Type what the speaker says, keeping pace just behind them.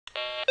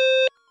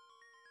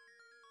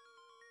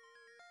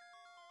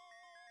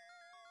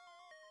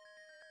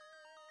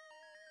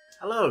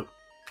Hello,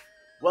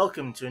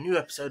 welcome to a new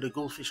episode of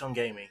Goldfish on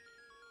Gaming,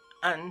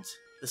 and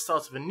the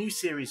start of a new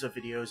series of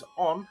videos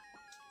on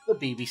the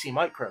BBC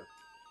Micro,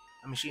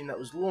 a machine that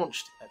was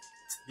launched at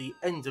the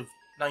end of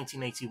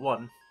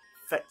 1981,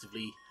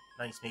 effectively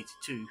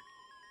 1982,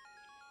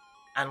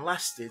 and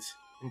lasted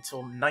until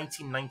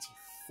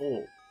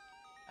 1994,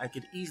 and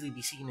could easily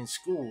be seen in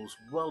schools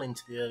well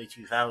into the early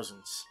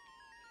 2000s.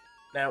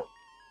 Now,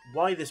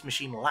 why this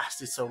machine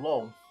lasted so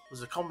long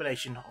was a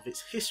combination of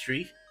its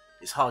history,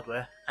 its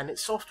hardware, and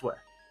its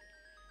software.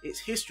 Its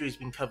history has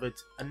been covered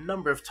a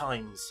number of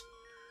times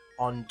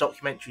on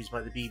documentaries by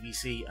the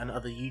BBC and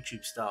other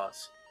YouTube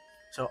stars,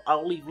 so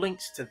I'll leave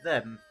links to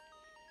them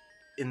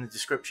in the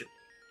description.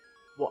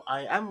 What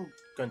I am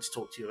going to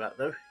talk to you about,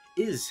 though,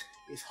 is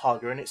its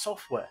hardware and its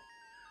software.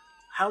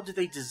 How did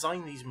they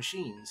design these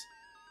machines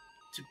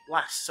to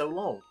last so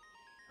long?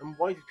 And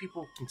why did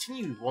people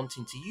continue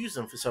wanting to use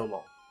them for so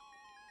long?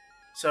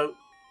 So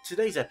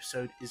today's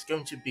episode is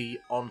going to be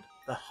on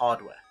the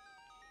hardware.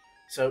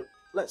 So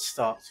let's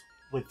start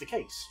with the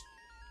case,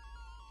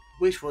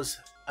 which was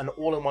an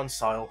all-in-one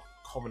style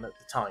common at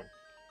the time.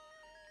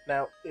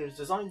 Now, it was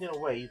designed in a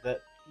way that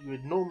you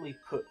would normally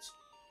put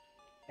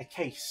a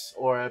case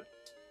or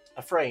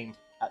a frame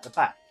at the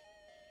back,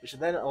 which would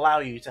then allow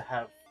you to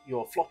have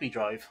your floppy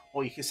drive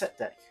or your cassette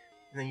deck,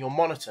 and then your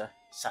monitor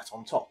sat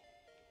on top.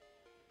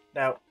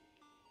 Now,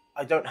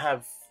 I don't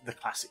have the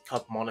classic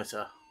cub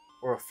monitor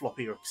or a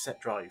floppy or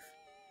cassette drive,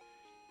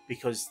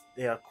 because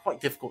they are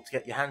quite difficult to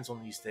get your hands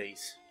on these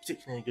days,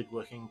 particularly in good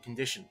working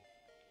condition.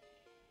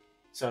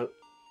 So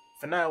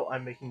for now,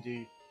 I'm making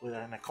do with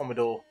a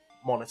Commodore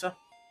monitor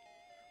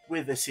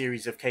with a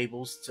series of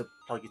cables to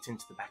plug it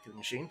into the back of the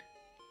machine,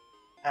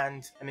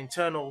 and an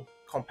internal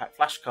compact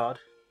flash card,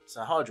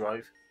 so a hard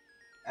drive,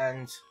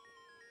 and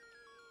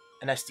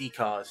an SD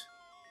card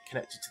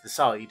connected to the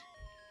side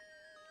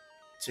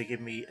to give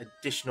me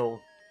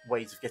additional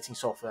ways of getting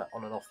software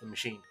on and off the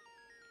machine.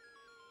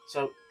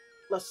 So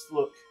let's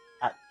look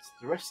at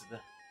the rest of the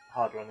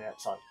hardware on the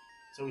outside.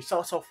 So we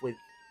start off with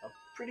a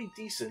pretty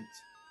decent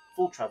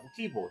full travel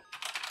keyboard.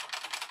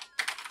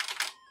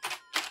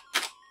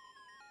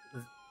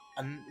 With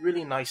a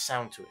really nice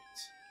sound to it.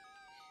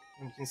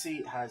 And you can see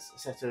it has a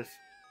set of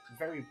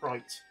very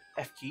bright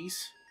F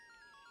keys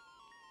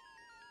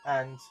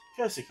and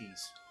cursor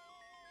keys.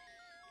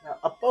 Now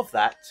above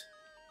that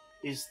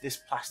is this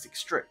plastic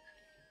strip,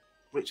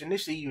 which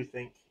initially you would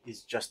think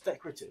is just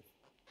decorative,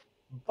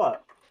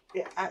 but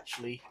it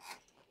actually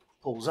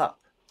pulls up.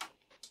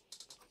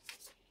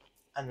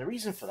 And the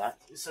reason for that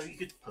is so you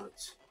could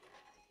put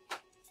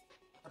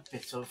a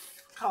bit of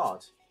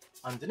card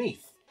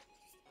underneath.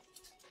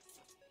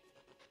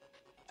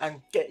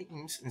 And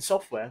games and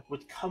software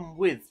would come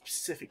with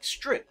specific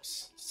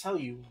strips to tell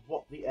you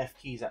what the F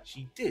keys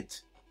actually did,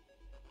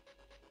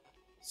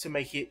 to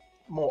make it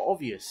more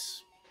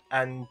obvious,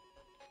 and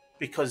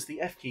because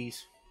the F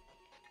keys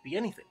could be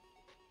anything.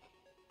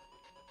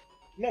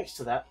 Next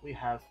to that we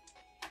have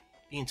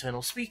the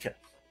internal speaker.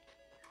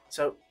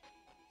 So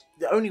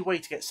the only way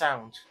to get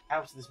sound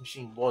out of this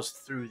machine was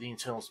through the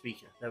internal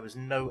speaker. There was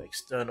no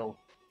external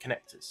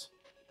connectors.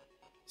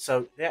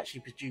 So they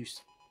actually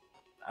produced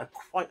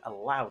quite a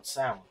loud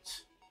sound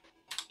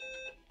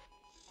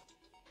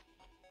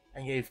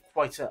and gave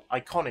quite an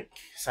iconic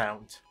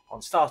sound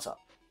on startup.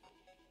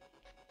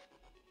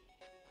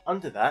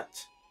 Under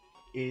that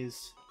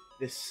is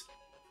this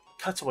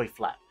cutaway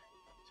flap.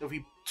 So if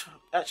we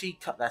actually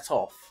cut that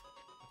off,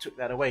 took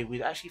that away,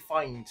 we'd actually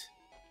find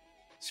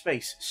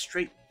space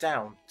straight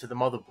down to the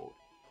motherboard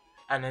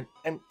and an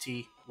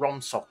empty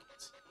ROM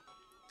socket.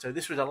 So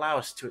this would allow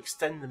us to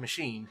extend the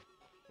machine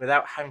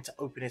without having to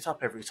open it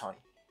up every time.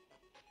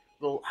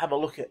 We'll have a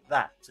look at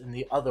that and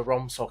the other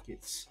ROM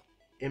sockets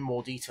in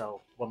more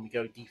detail when we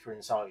go deeper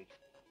inside.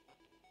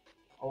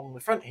 Along the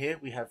front here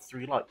we have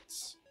three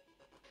lights.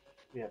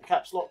 We have a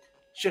caps lock,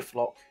 shift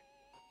lock,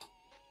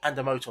 and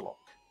a motor lock,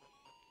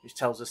 which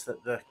tells us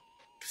that the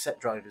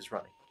cassette drive is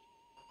running.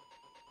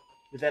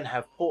 We then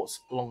have ports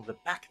along the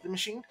back of the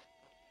machine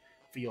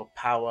for your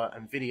power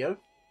and video,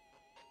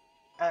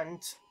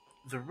 and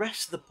the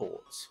rest of the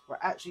ports were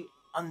actually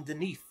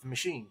underneath the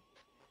machine.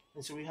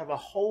 And so we have a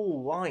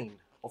whole line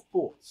of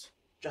ports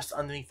just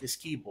underneath this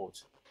keyboard,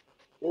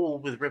 all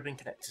with ribbon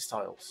connector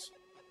styles,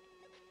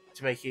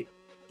 to make it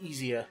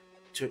easier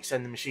to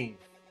extend the machine.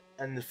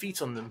 And the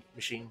feet on the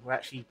machine were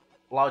actually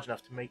large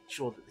enough to make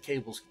sure that the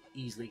cables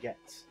could easily get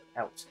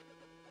out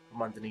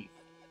from underneath.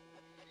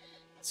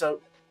 So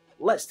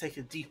let's take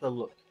a deeper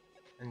look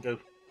and go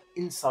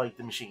inside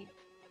the machine.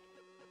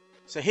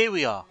 So here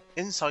we are,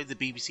 inside the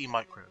BBC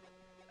Micro,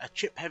 a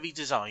chip-heavy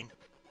design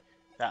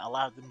that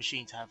allowed the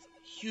machine to have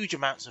huge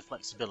amounts of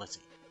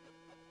flexibility.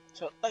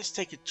 So let's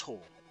take a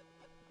tour.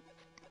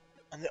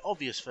 And the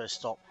obvious first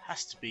stop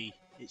has to be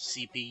its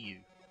CPU,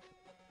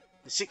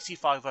 the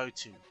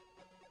 6502,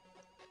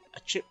 a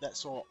chip that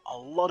saw a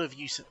lot of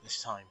use at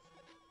this time.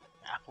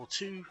 The Apple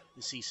II,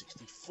 the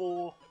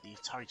C64, the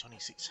Atari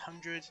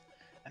 2600,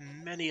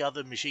 and many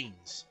other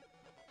machines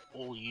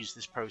all use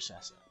this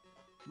processor.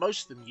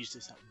 Most of them use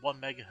this at 1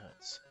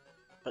 MHz,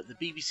 but the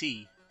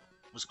BBC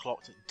was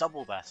clocked at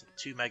double that at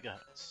 2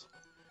 MHz.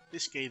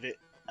 This gave it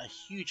a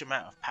huge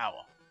amount of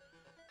power,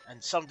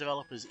 and some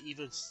developers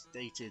even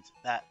stated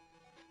that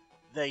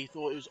they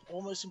thought it was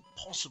almost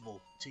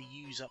impossible to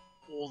use up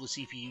all the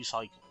CPU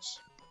cycles.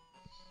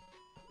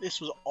 This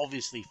was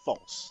obviously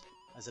false,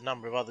 as a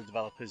number of other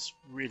developers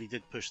really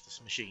did push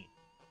this machine,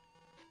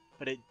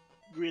 but it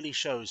really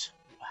shows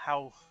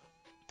how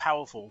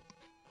powerful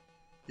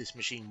this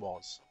machine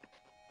was.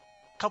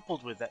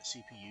 Coupled with that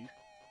CPU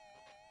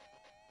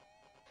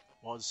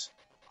was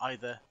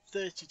either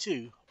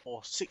 32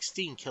 or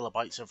 16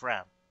 kilobytes of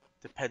RAM,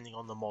 depending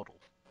on the model.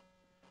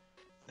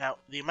 Now,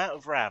 the amount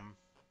of RAM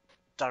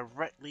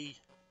directly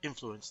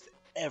influenced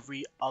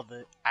every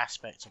other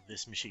aspect of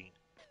this machine,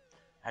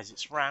 as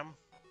its RAM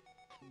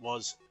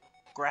was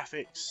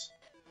graphics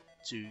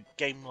to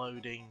game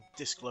loading,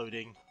 disk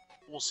loading,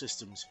 all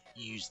systems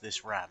used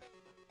this RAM.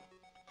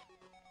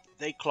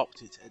 They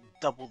clocked it at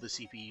double the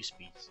CPU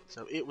speed,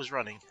 so it was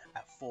running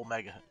at 4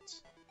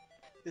 MHz.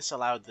 This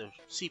allowed the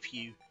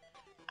CPU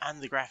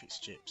and the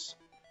graphics chips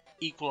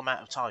equal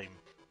amount of time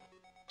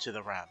to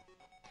the RAM.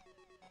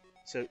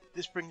 So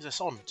this brings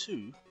us on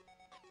to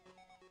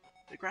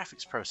the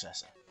graphics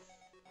processor.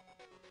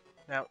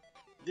 Now,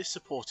 this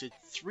supported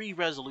 3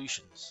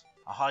 resolutions,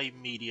 a high,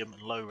 medium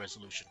and low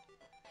resolution,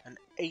 and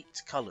 8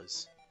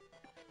 colors,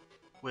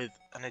 with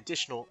an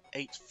additional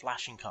 8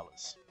 flashing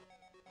colors.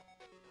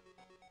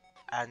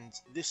 And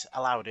this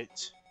allowed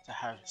it to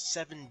have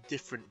 7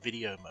 different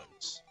video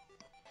modes.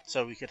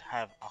 So we could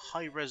have a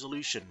high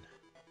resolution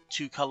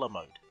 2-color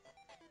mode,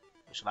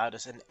 which allowed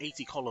us an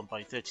 80 column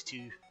by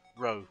 32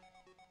 row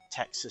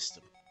text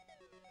system.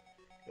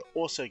 It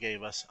also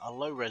gave us a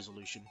low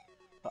resolution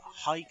but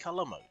high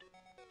color mode,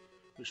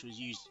 which was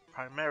used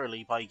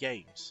primarily by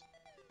games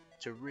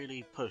to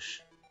really push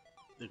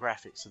the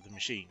graphics of the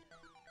machine.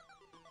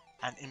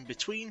 And in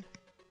between,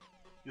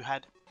 you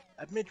had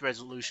a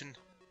mid-resolution,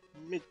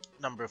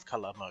 mid-number of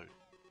color mode,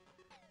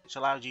 which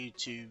allowed you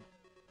to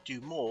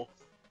do more,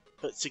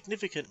 but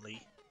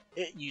significantly,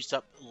 it used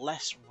up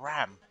less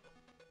RAM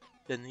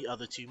than the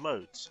other 2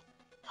 modes.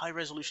 High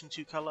resolution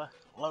 2 color,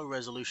 low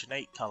resolution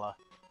 8 color,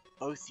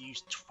 both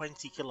used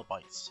 20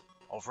 kilobytes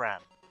of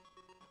RAM.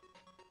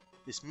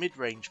 This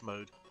mid-range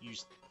mode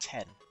used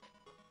 10.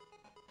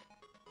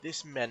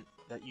 This meant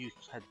that you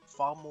had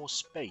far more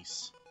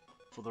space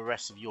for the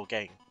rest of your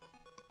game.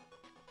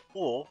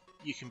 Or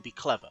you can be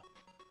clever,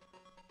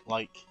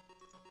 like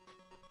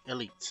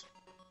Elite.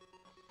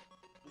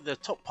 The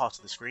top part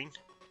of the screen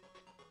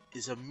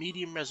is a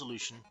medium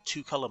resolution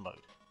 2-color mode.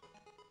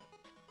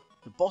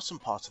 The bottom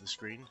part of the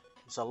screen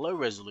is a low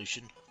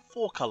resolution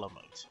 4-color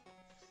mode.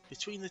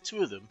 Between the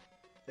two of them,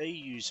 they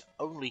use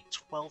only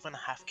 12.5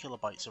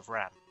 kilobytes of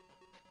RAM,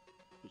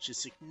 which is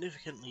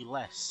significantly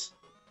less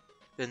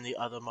than the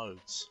other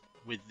modes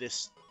with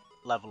this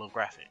level of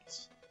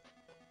graphics.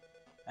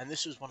 And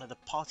this was one of the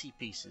party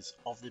pieces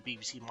of the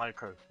BBC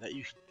Micro, that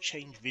you could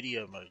change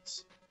video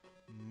modes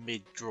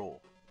mid-draw.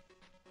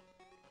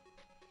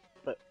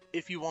 But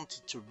if you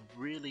wanted to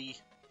really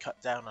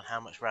cut down on how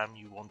much RAM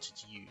you wanted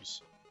to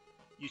use,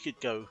 you could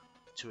go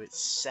to its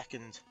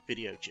second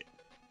video chip,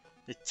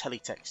 the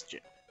teletext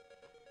chip.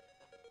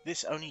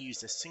 This only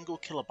used a single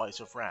kilobyte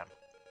of RAM,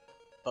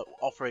 but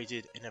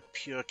operated in a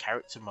pure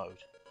character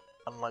mode,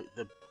 unlike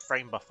the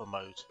frame buffer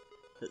mode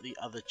that the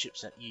other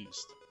chipset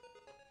used.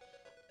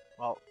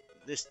 While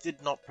this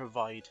did not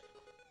provide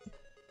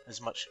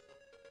as much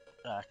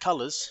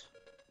colors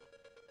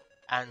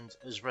and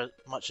as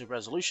much a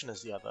resolution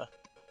as the other,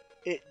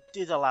 it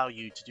did allow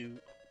you to do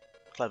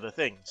clever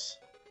things.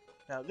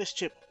 Now, this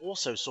chip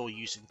also saw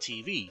use in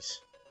TVs.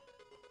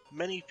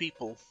 Many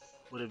people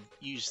would have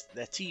used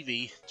their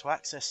TV to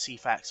access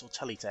CFAX or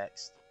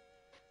teletext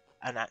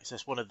and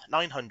access one of the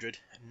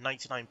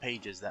 999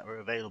 pages that were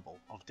available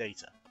of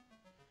data.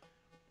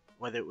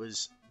 Whether it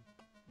was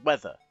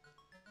weather,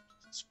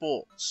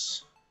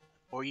 sports,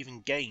 or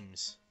even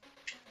games,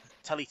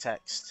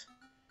 teletext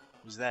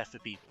was there for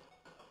people.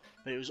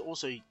 But it was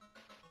also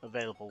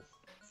available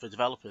for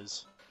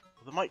developers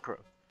of the Micro,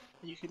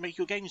 and you could make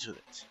your games with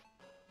it.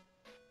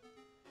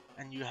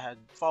 And you had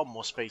far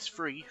more space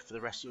free for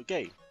the rest of your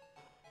game.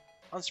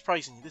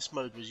 Unsurprisingly, this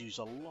mode was used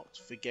a lot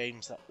for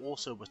games that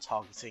also were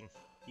targeting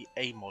the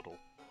A model.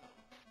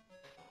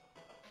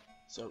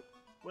 So,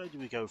 where do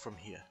we go from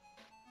here?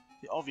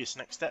 The obvious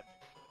next step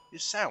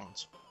is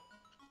sound.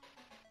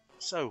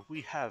 So,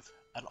 we have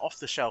an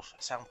off-the-shelf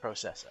sound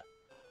processor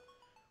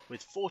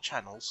with 4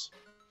 channels,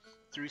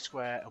 3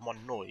 square and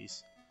 1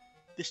 noise.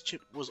 This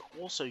chip was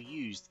also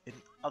used in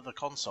other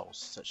consoles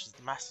such as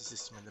the Master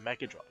System and the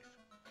Mega Drive,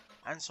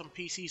 and some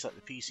PCs like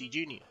the PC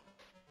Junior.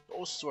 It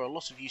also saw a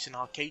lot of use in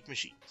arcade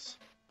machines.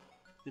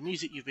 The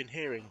music you've been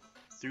hearing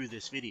through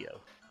this video,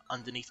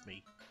 underneath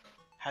me,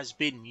 has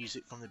been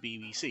music from the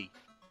BBC.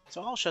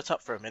 So I'll shut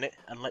up for a minute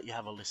and let you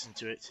have a listen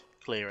to it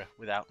clearer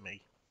without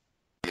me.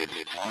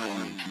 It's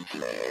time to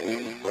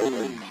play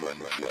Bowling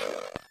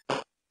Adventure.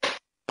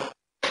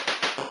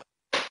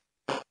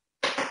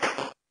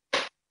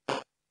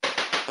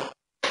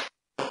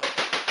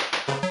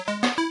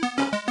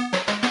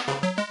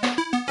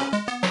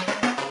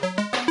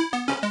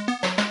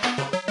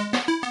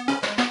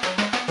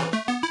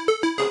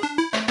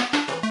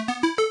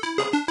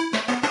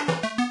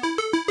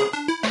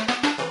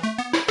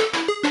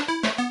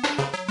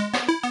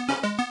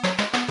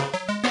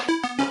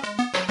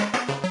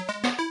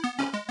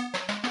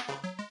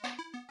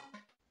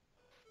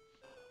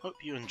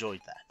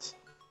 enjoyed that.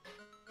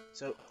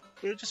 So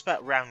we're just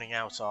about rounding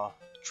out our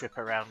trip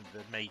around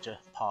the major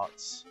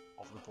parts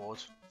of the board,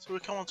 so we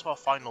come on to our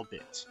final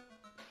bit,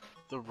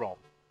 the ROM.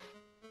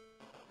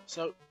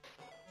 So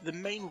the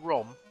main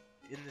ROM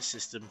in the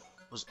system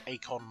was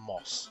Acorn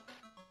MOS,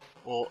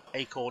 or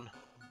Acorn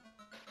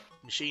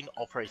Machine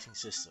Operating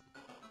System.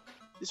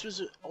 This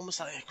was almost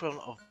like the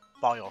equivalent of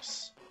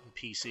BIOS in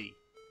PC,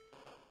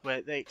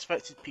 where they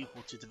expected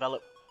people to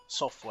develop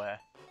software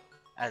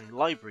and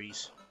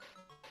libraries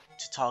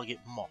to target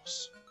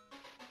MOS.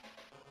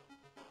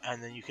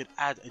 And then you could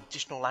add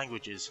additional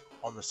languages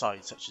on the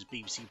side, such as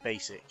BBC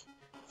Basic,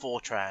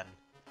 Fortran,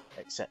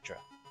 etc.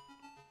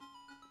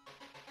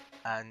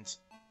 And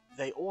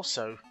they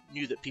also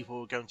knew that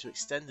people were going to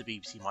extend the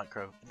BBC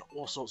Micro in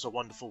all sorts of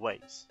wonderful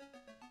ways,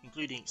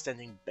 including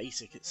extending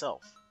BASIC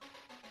itself.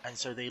 And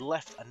so they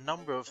left a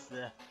number of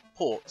the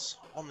ports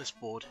on this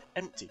board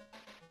empty,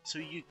 so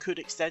you could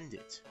extend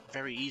it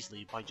very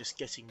easily by just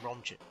getting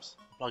ROM chips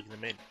and plugging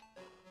them in.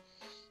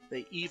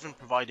 They even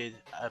provided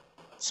a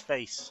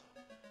space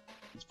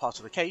as part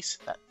of the case,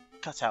 that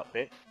cutout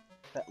bit,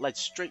 that led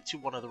straight to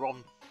one of the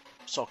ROM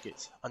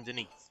sockets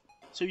underneath,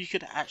 so you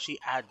could actually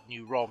add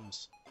new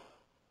ROMs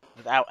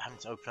without having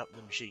to open up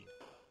the machine.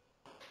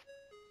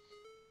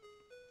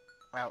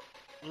 Now,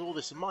 with all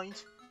this in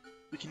mind,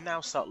 we can now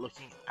start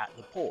looking at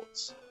the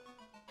ports,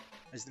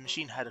 as the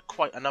machine had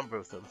quite a number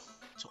of them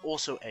to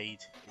also aid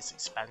its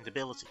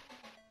expandability.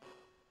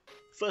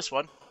 The first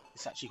one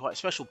is actually quite a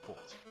special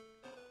port.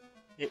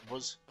 It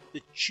was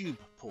the tube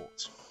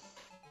port,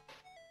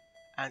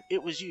 and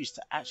it was used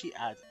to actually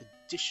add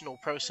additional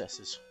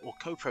processors or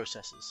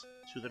coprocessors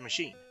to the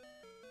machine.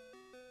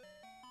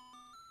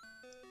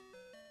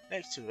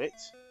 Next to it,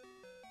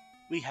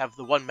 we have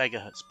the 1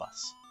 MHz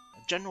bus,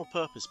 a general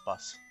purpose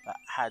bus that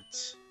had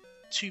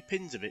 2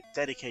 pins of it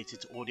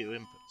dedicated to audio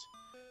input,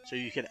 so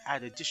you could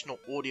add additional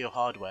audio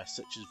hardware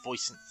such as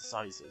voice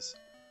synthesizers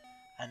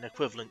and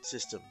equivalent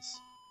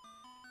systems.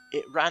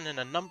 It ran in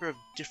a number of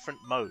different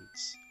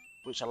modes,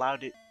 which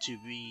allowed it to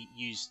be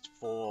used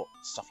for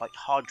stuff like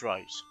hard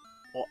drives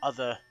or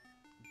other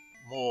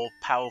more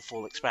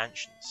powerful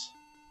expansions.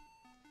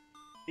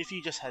 If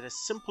you just had a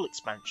simple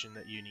expansion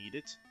that you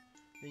needed,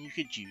 then you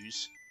could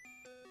use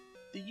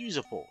the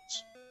user port.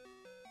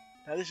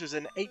 Now this was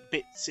an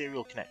 8-bit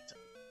serial connector,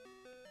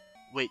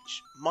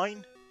 which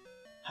mine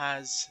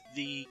has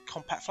the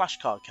compact flash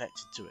card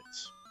connected to it,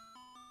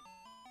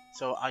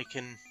 so I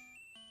can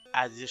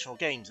add additional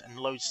games and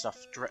load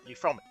stuff directly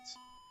from it.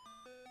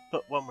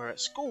 But when we're at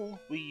school,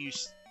 we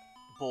used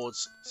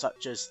boards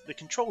such as the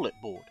Control It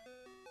board,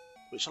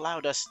 which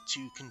allowed us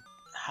to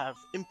have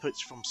inputs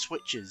from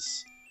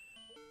switches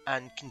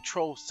and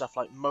control stuff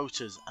like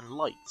motors and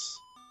lights.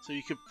 So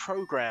you could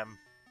program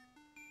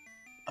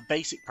a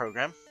basic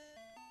program,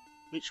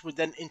 which would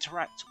then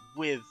interact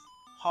with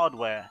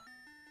hardware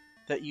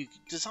that you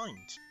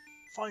designed.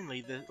 Finally,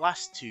 the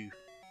last two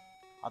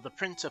are the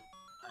printer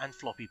and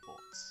floppy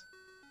ports.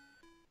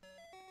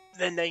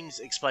 Their names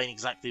explain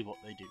exactly what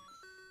they do.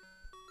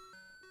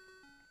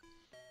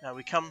 Now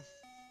we come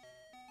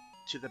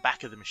to the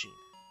back of the machine,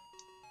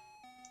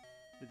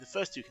 with the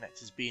first 2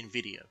 connectors being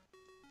video.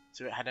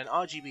 So it had an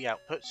RGB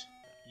output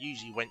that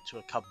usually went to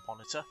a cub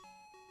monitor,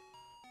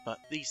 but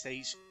these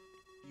days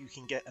you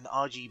can get an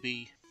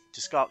RGB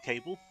to SCART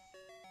cable,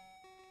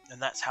 and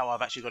that's how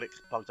I've actually got it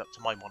plugged up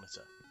to my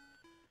monitor.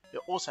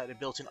 It also had a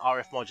built-in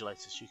RF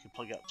modulator, so you could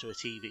plug it up to a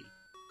TV.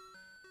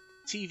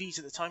 TVs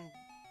at the time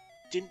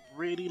didn't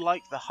really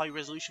like the high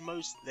resolution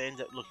modes, they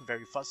ended up looking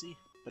very fuzzy,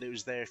 but it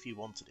was there if you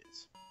wanted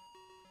it.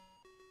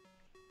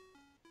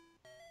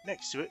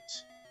 Next to it,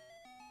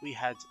 we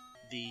had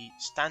the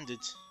standard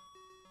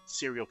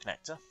serial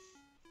connector.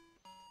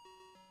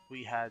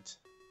 We had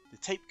the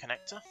tape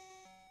connector,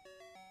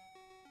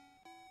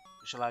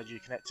 which allowed you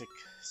to connect a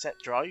cassette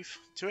drive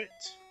to it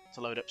to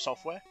load up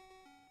software.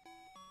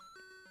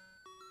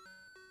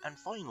 And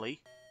finally,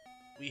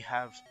 we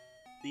have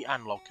the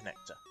analog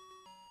connector,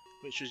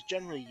 which was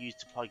generally used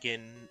to plug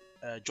in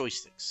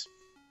joysticks.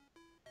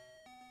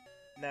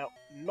 Now,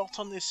 not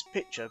on this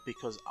picture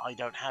because I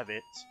don't have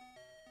it,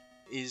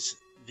 is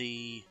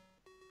the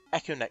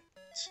EchoNet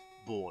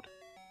board,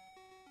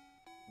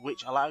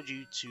 which allowed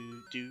you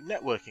to do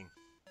networking,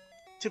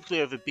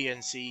 typically over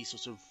BNC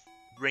sort of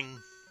ring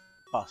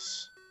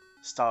bus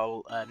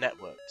style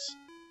networks,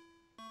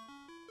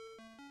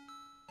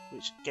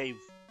 which gave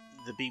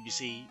the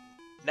BBC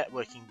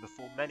networking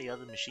before many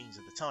other machines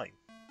at the time.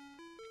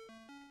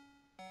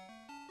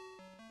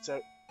 So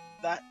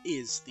that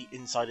is the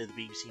inside of the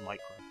BBC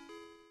Micro.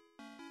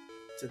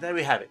 So there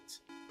we have it,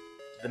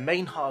 the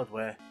main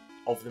hardware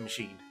of the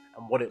machine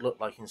and what it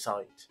looked like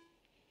inside.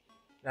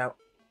 Now,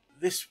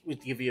 this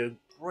would give you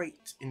a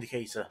great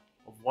indicator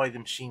of why the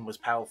machine was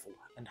powerful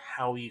and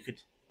how you could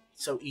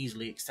so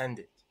easily extend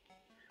it.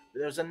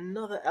 But there's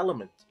another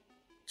element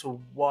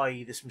to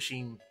why this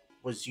machine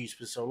was used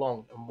for so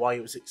long and why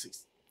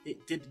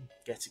it did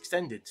get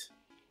extended,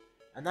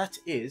 and that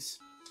is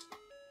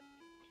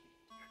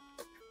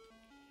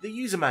the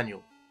user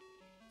manual.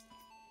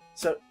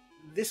 So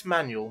this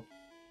manual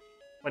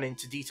went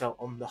into detail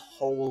on the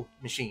whole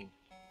machine,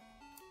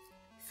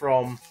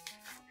 from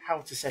how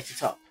to set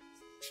it up.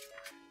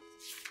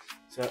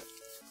 So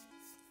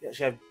you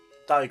actually have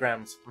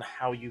diagrams on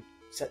how you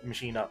set the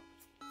machine up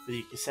with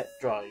your cassette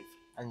drive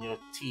and your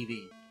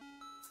TV.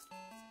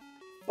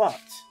 But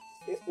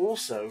it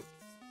also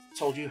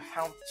told you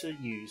how to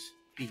use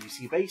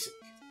BBC Basic.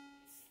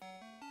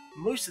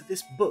 Most of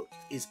this book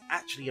is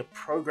actually a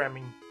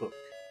programming book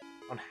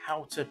on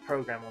how to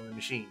program on the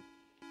machine,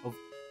 of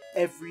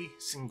every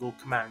single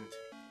command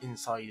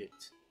inside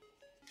it.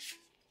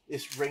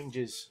 This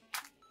ranges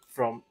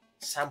from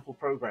sample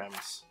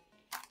programs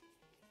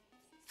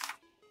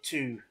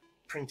to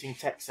printing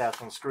text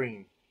out on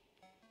screen,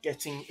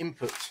 getting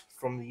input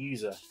from the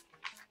user,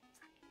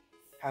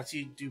 how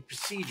to do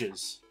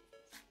procedures.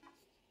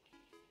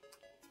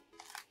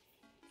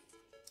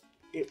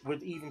 It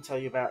would even tell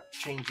you about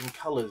changing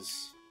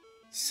colours,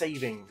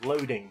 saving,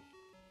 loading,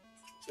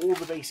 all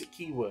the basic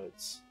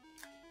keywords.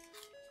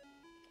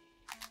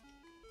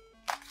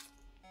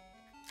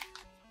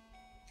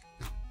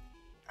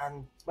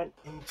 And went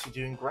into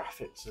doing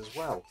graphics as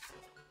well.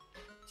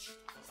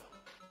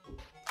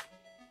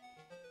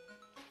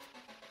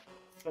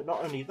 But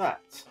not only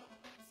that,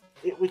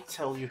 it would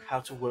tell you how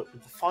to work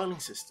with the filing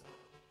system.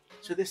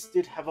 So this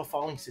did have a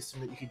filing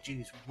system that you could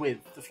use with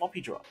the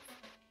floppy drive,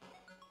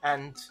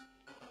 and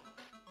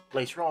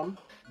later on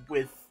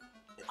with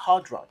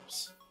hard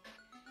drives.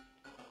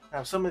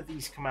 Now, some of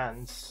these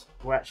commands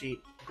were actually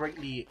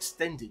greatly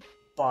extended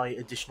by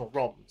additional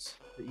ROMs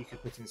that you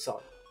could put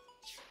inside.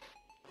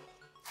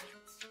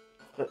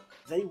 But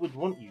they would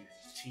want you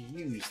to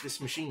use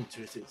this machine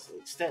to its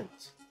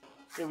extent.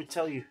 They would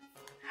tell you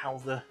how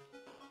the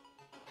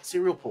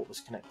serial port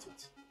was connected,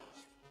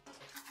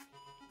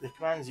 the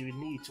commands you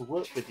would need to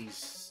work with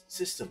these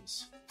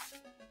systems.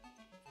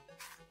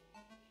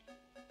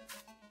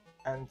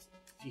 And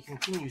if you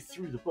continue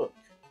through the book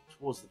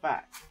towards the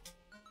back,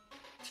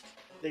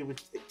 they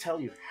would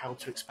tell you how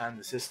to expand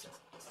the system,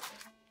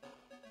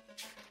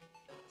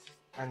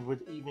 and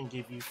would even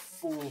give you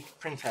full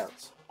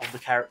printouts of the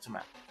character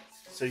map,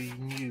 so you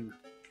knew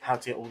how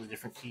to get all the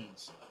different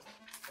keys.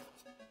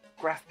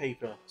 Graph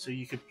paper, so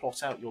you could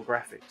plot out your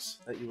graphics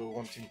that you were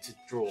wanting to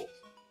draw.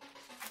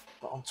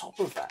 But on top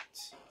of that,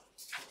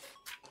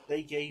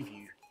 they gave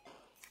you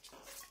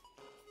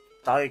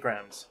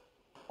diagrams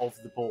of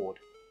the board,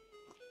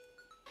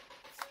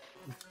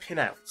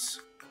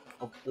 pinouts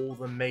of all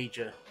the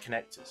major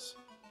connectors.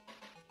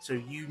 So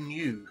you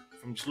knew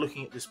from just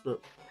looking at this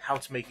book how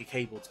to make a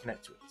cable to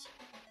connect to it.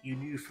 You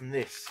knew from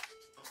this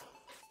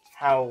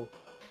how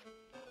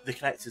the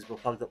connectors were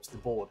plugged up to the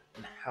board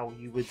and how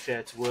you would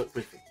dare to work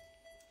with them.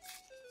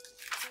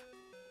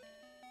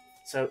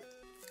 So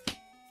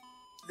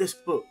this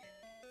book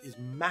is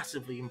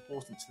massively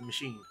important to the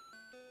machine,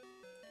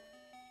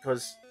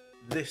 because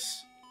this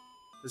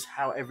is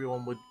how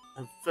everyone would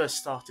have first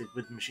started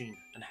with the machine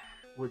and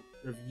would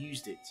have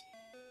used it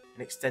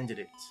and extended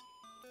it.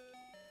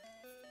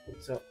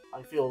 So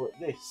I feel that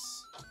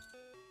this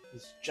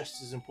is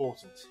just as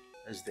important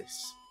as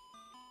this.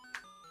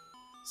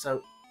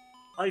 So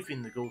I've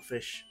been the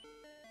Goldfish,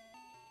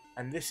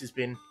 and this has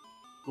been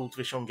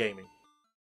Goldfish on Gaming.